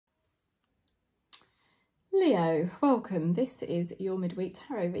Leo, welcome. This is your midweek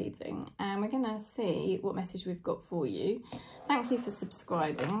tarot reading and we're going to see what message we've got for you. Thank you for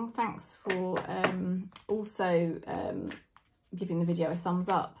subscribing. Thanks for also giving the video a thumbs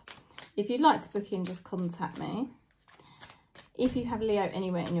up. If you'd like to book in, just contact me. If you have Leo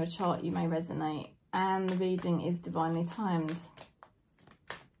anywhere in your chart, you may resonate, and the reading is divinely timed.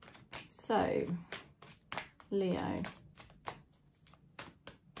 So, Leo.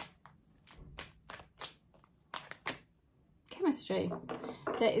 Chemistry.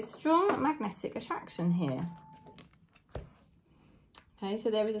 There is strong magnetic attraction here. Okay, so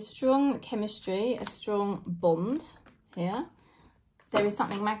there is a strong chemistry, a strong bond here. There is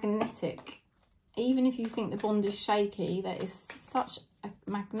something magnetic. Even if you think the bond is shaky, there is such a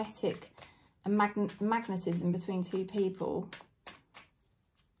magnetism between two people.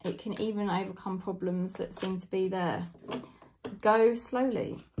 It can even overcome problems that seem to be there. Go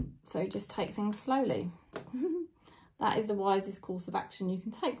slowly. So just take things slowly. That is the wisest course of action you can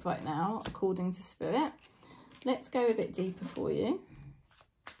take right now, according to Spirit. Let's go a bit deeper for you.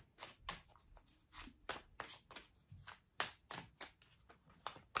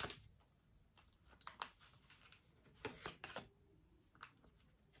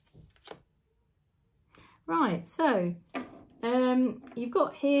 Right, so you've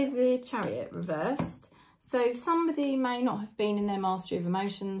got here the Chariot reversed. So somebody may not have been in their mastery of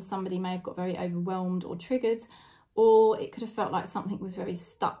emotions. Somebody may have got very overwhelmed or triggered. Or it could have felt like something was very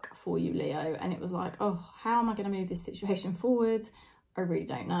stuck for you, Leo, and it was like, oh, how am I going to move this situation forward? I really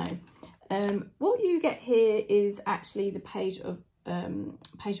don't know. What you get here is actually the Page of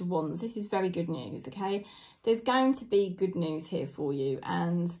Wands. This is very good news, okay? There's going to be good news here for you,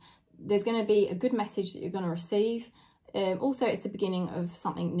 and there's going to be a good message that you're going to receive. Also, it's the beginning of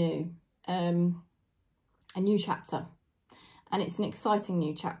something new, a new chapter, and it's an exciting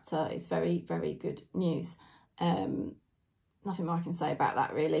new chapter. It's very, very good news. Nothing more I can say about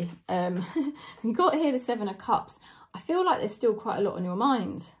that, really. You got here the Seven of Cups. I feel like there's still quite a lot on your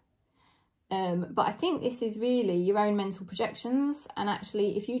mind. But I think this is really your own mental projections. And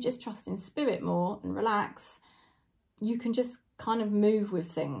actually, if you just trust in Spirit more and relax, you can just kind of move with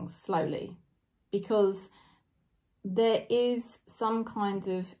things slowly. Because there is some kind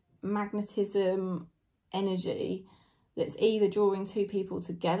of magnetism energy that's either drawing two people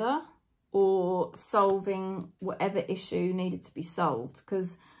together or solving whatever issue needed to be solved,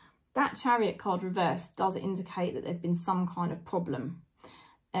 because that Chariot card reversed does indicate that there's been some kind of problem.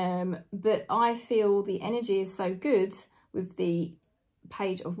 But I feel the energy is so good with the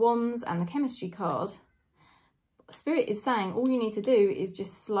Page of Wands and the Chemistry card. Spirit is saying all you need to do is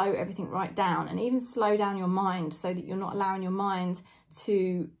just slow everything right down, and even slow down your mind so that you're not allowing your mind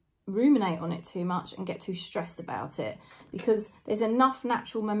to ruminate on it too much and get too stressed about it, because there's enough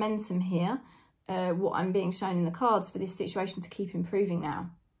natural momentum here, what I'm being shown in the cards, for this situation to keep improving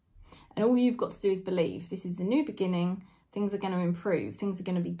now. And all you've got to do is believe. This is the new beginning. Things are going to improve. Things are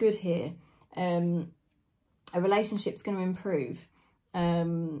going to be good here. A relationship's going to improve.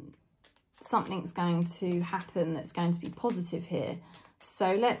 Something's going to happen that's going to be positive here.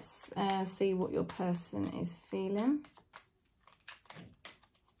 So let's see what your person is feeling.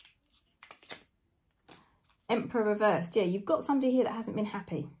 Emperor reversed. Yeah, you've got somebody here that hasn't been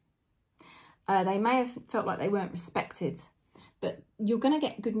happy. They may have felt like they weren't respected, but you're going to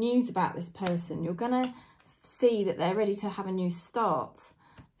get good news about this person. You're going to see that they're ready to have a new start.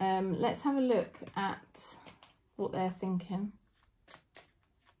 Let's have a look at what they're thinking.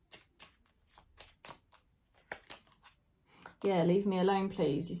 Yeah, leave me alone,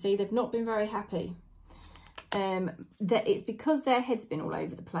 please. You see, they've not been very happy. That it's because their head's been all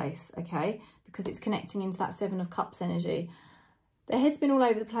over the place, okay? Because it's connecting into that Seven of Cups energy. Their head's been all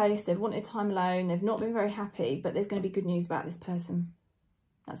over the place. They've wanted time alone. They've not been very happy, but there's going to be good news about this person.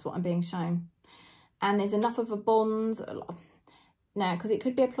 That's what I'm being shown. And there's enough of a bond now, because it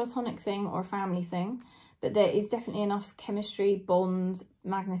could be a platonic thing or a family thing, but there is definitely enough chemistry, bond,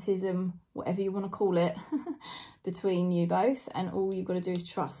 magnetism, whatever you want to call it, between you both, and all you've got to do is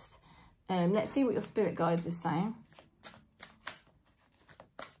trust. Let's see what your spirit guides is saying.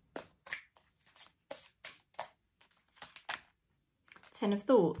 Ten of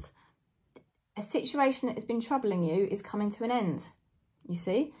Thoughts. A situation that has been troubling you is coming to an end, you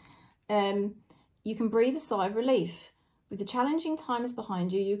see. You can breathe a sigh of relief. With the challenging times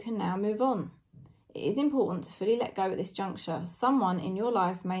behind you, you can now move on. It is important to fully let go at this juncture. Someone in your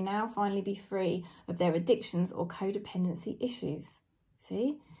life may now finally be free of their addictions or codependency issues.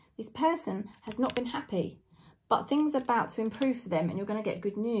 See? This person has not been happy, but things are about to improve for them and you're going to get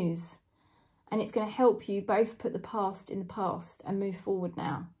good news. And it's going to help you both put the past in the past and move forward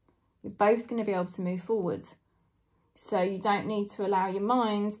now. You're both going to be able to move forward. So you don't need to allow your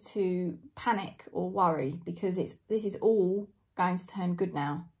mind to panic or worry, because this is all going to turn good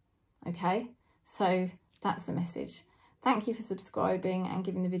now. Okay, so that's the message. Thank you for subscribing and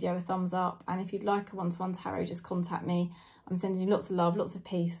giving the video a thumbs up. And if you'd like a one-to-one tarot, just contact me. I'm sending you lots of love, lots of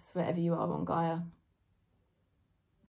peace, wherever you are on Gaia.